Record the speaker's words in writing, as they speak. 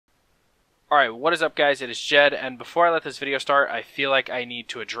Alright, what is up guys, it is Jed, and before I let this video start, I feel like I need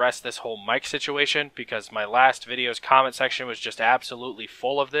to address this whole mic situation because my last video's comment section was just absolutely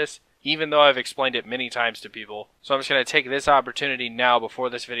full of this, even though I've explained it many times to people. So I'm just going to take this opportunity now before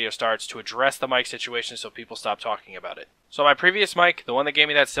this video starts to address the mic situation so people stop talking about it. So my previous mic, the one that gave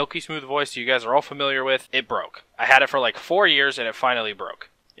me that silky smooth voice you guys are all familiar with, it broke. I had it for like 4 years and it finally broke.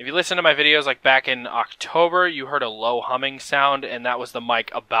 If you listen to my videos like back in October, you heard a low humming sound and that was the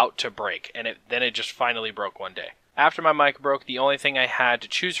mic about to break, and then it just finally broke one day. After my mic broke, the only thing I had to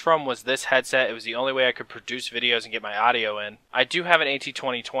choose from was this headset. It was the only way I could produce videos and get my audio in. I do have an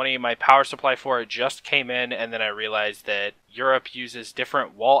AT2020. My power supply for it just came in, and then I realized that Europe uses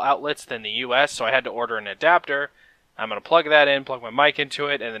different wall outlets than the US, so I had to order an adapter. I'm going to plug that in, plug my mic into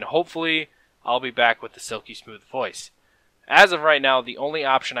it, and then hopefully I'll be back with the silky smooth voice. As of right now, the only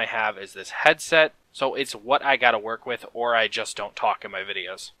option I have is this headset, so it's what I gotta work with or I just don't talk in my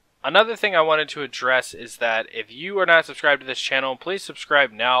videos. Another thing I wanted to address is that if you are not subscribed to this channel, please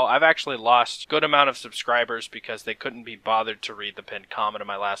subscribe now. I've actually lost a good amount of subscribers because they couldn't be bothered to read the pinned comment of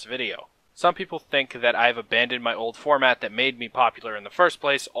my last video. Some people think that I've abandoned my old format that made me popular in the first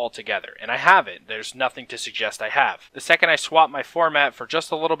place altogether, and I haven't. There's nothing to suggest I have. The second I swap my format for just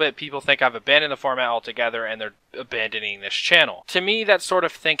a little bit, people think I've abandoned the format altogether and they're abandoning this channel. To me, that sort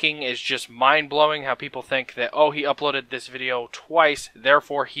of thinking is just mind-blowing, how people think that, oh, he uploaded this video twice,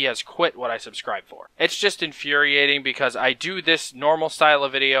 therefore he has quit what I subscribe for. It's just infuriating because I do this normal style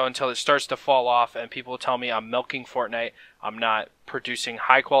of video until it starts to fall off and people tell me I'm milking Fortnite, I'm not producing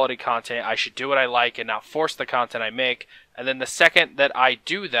high quality content, I should do what I like and not force the content I make, and then the second that I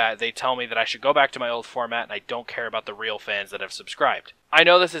do that, they tell me that I should go back to my old format and I don't care about the real fans that have subscribed. I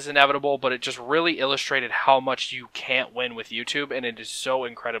know this is inevitable, but it just really illustrated how much you can't win with YouTube, and it is so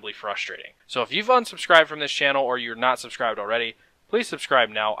incredibly frustrating. So if you've unsubscribed from this channel or you're not subscribed already, please subscribe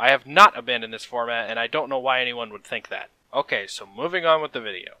now. I have not abandoned this format and I don't know why anyone would think that. Okay, so moving on with the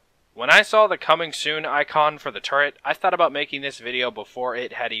video. When I saw the coming soon icon for the turret, I thought about making this video before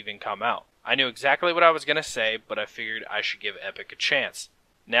it had even come out. I knew exactly what I was going to say, but I figured I should give Epic a chance.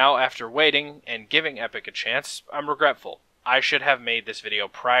 Now, after waiting and giving Epic a chance, I'm regretful. I should have made this video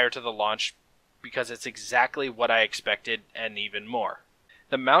prior to the launch because it's exactly what I expected and even more.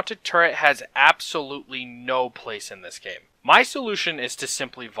 The mounted turret has absolutely no place in this game. My solution is to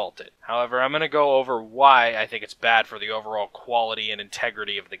simply vault it. However, I'm going to go over why I think it's bad for the overall quality and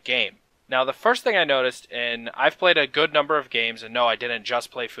integrity of the game. Now, the first thing I noticed, and I've played a good number of games, and no, I didn't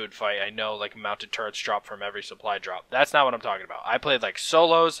just play Food Fight. I know, like, mounted turrets drop from every supply drop. That's not what I'm talking about. I played, like,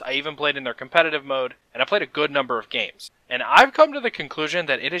 solos, I even played in their competitive mode, and I played a good number of games. And I've come to the conclusion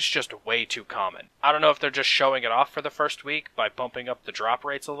that it is just way too common. I don't know if they're just showing it off for the first week by bumping up the drop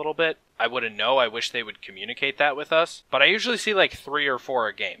rates a little bit. I wouldn't know. I wish they would communicate that with us. But I usually see, like, 3 or 4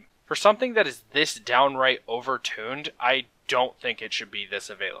 a game. For something that is this downright overtuned, I don't think it should be this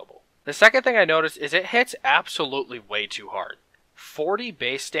available. The second thing I noticed is it hits absolutely way too hard. 40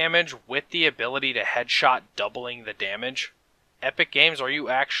 base damage with the ability to headshot doubling the damage? Epic Games, are you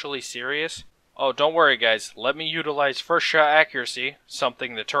actually serious? Oh, don't worry guys, let me utilize first shot accuracy,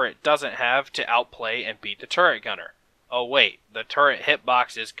 something the turret doesn't have, to outplay and beat the turret gunner. Oh wait, the turret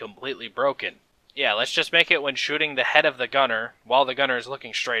hitbox is completely broken. Yeah, let's just make it when shooting the head of the gunner, while the gunner is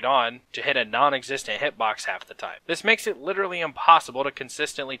looking straight on, to hit a non-existent hitbox half the time. This makes it literally impossible to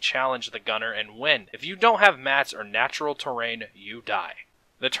consistently challenge the gunner and win. If you don't have mats or natural terrain, you die.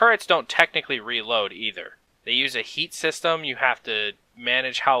 The turrets don't technically reload either. They use a heat system. You have to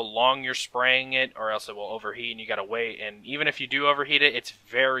manage how long you're spraying it or else it will overheat and you gotta wait, and even if you do overheat it, it's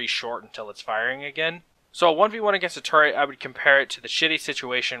very short until it's firing again. So a 1v1 against a turret, I would compare it to the shitty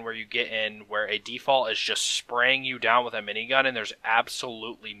situation where you get in where a default is just spraying you down with a minigun and there's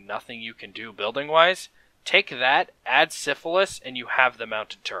absolutely nothing you can do building wise. Take that, add syphilis, and you have the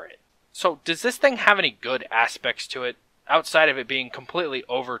mounted turret. So does this thing have any good aspects to it? Outside of it being completely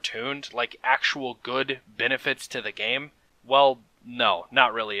overtuned, like actual good benefits to the game? Well, no,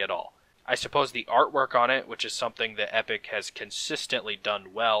 not really at all. I suppose the artwork on it, which is something that Epic has consistently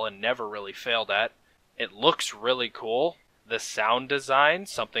done well and never really failed at, it looks really cool. The sound design,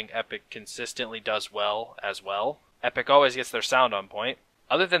 something Epic consistently does well as well. Epic always gets their sound on point.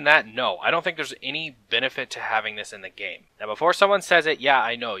 Other than that, no, I don't think there's any benefit to having this in the game. Now before someone says it, yeah,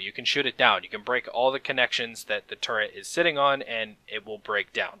 I know, you can shoot it down. You can break all the connections that the turret is sitting on and it will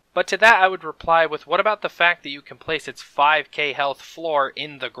break down. But to that I would reply with, what about the fact that you can place its 5k health floor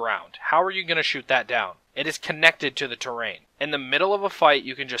in the ground? How are you going to shoot that down? It is connected to the terrain. In the middle of a fight,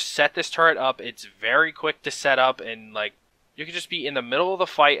 you can just set this turret up. It's very quick to set up and like You can just be in the middle of the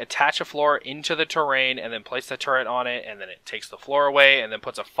fight, attach a floor into the terrain, and then place the turret on it, and then it takes the floor away, and then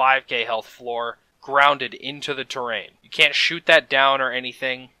puts a 5k health floor grounded into the terrain. You can't shoot that down or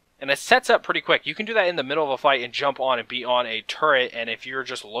anything. And it sets up pretty quick. You can do that in the middle of a fight and jump on and be on a turret, and if you're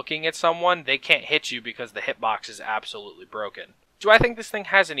just looking at someone, they can't hit you because the hitbox is absolutely broken. Do I think this thing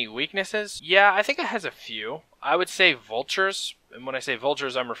has any weaknesses? Yeah, I think it has a few. I would say vultures, and when I say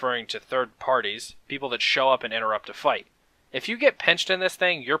vultures, I'm referring to third parties, people that show up and interrupt a fight. If you get pinched in this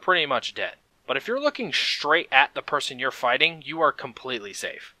thing, you're pretty much dead. But if you're looking straight at the person you're fighting, you are completely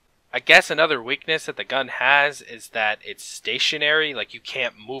safe. I guess another weakness that the gun has is that it's stationary, like you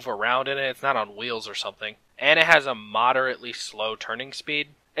can't move around in it, it's not on wheels or something. And it has a moderately slow turning speed.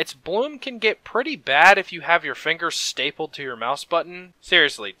 Its bloom can get pretty bad if you have your fingers stapled to your mouse button.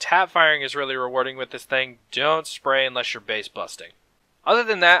 Seriously, tap firing is really rewarding with this thing. Don't spray unless you're base busting. Other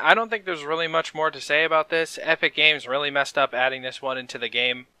than that, I don't think there's really much more to say about this. Epic Games really messed up adding this one into the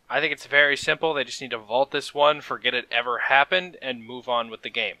game. I think it's very simple. They just need to vault this one, forget it ever happened, and move on with the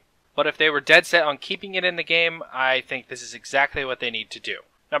game. But if they were dead set on keeping it in the game, I think this is exactly what they need to do.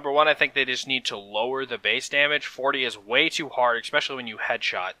 Number one, I think they just need to lower the base damage. 40 is way too hard, especially when you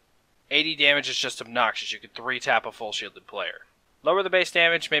headshot. 80 damage is just obnoxious. You could 3-tap a full shielded player. Lower the base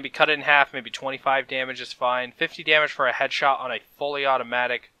damage, maybe cut it in half, maybe 25 damage is fine. 50 damage for a headshot on a fully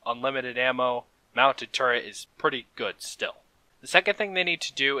automatic, unlimited ammo, mounted turret is pretty good still. The second thing they need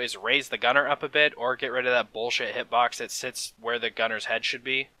to do is raise the gunner up a bit, or get rid of that bullshit hitbox that sits where the gunner's head should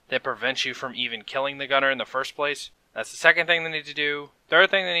be, that prevents you from even killing the gunner in the first place. That's the second thing they need to do. Third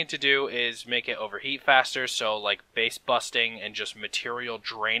thing they need to do is make it overheat faster, so like base busting and just material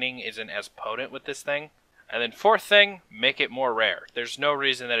draining isn't as potent with this thing. And then fourth thing, make it more rare. There's no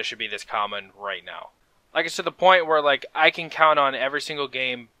reason that it should be this common right now. Like it's to the point where like I can count on every single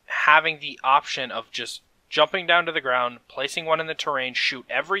game having the option of just jumping down to the ground, placing one in the terrain, shoot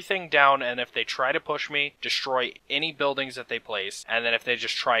everything down, and if they try to push me, destroy any buildings that they place. And then if they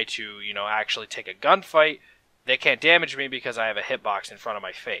just try to, actually take a gunfight, they can't damage me because I have a hitbox in front of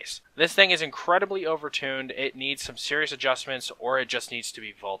my face. This thing is incredibly overtuned. It needs some serious adjustments, or it just needs to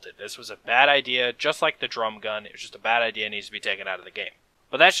be vaulted. This was a bad idea, just like the drum gun. It was just a bad idea and needs to be taken out of the game.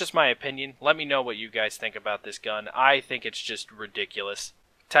 But that's just my opinion. Let me know what you guys think about this gun. I think it's just ridiculous.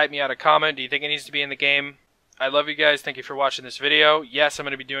 Type me out a comment. Do you think it needs to be in the game? I love you guys. Thank you for watching this video. Yes, I'm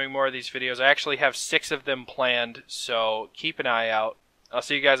going to be doing more of these videos. I actually have 6 of them planned, so keep an eye out. I'll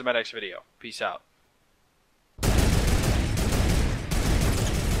see you guys in my next video. Peace out.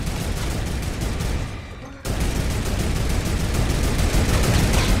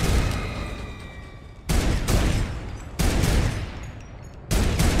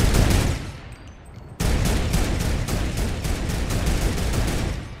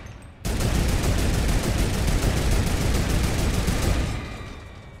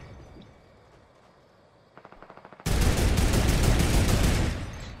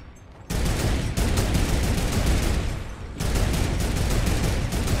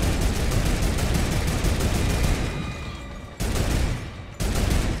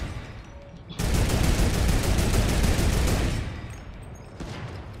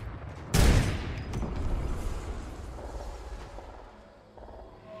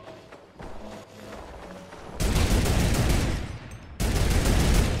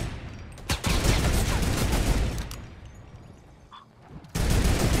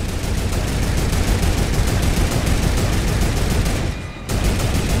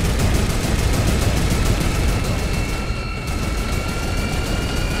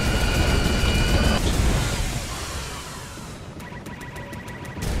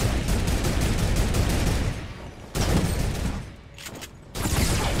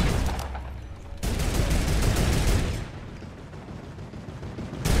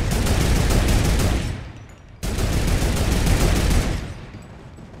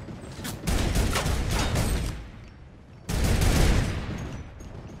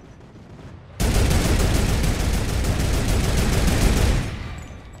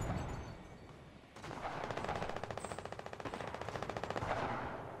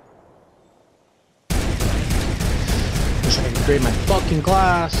 Wish I could create my fucking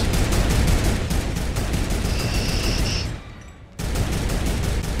class.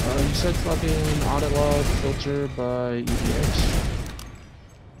 You said fucking audit log filter by EDX.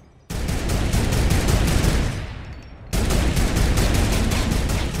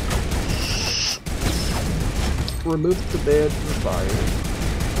 Removed the bed for fire.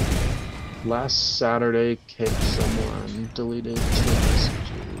 Last Saturday, kicked someone. Deleted 2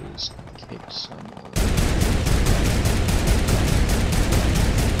 messages. Kicked someone.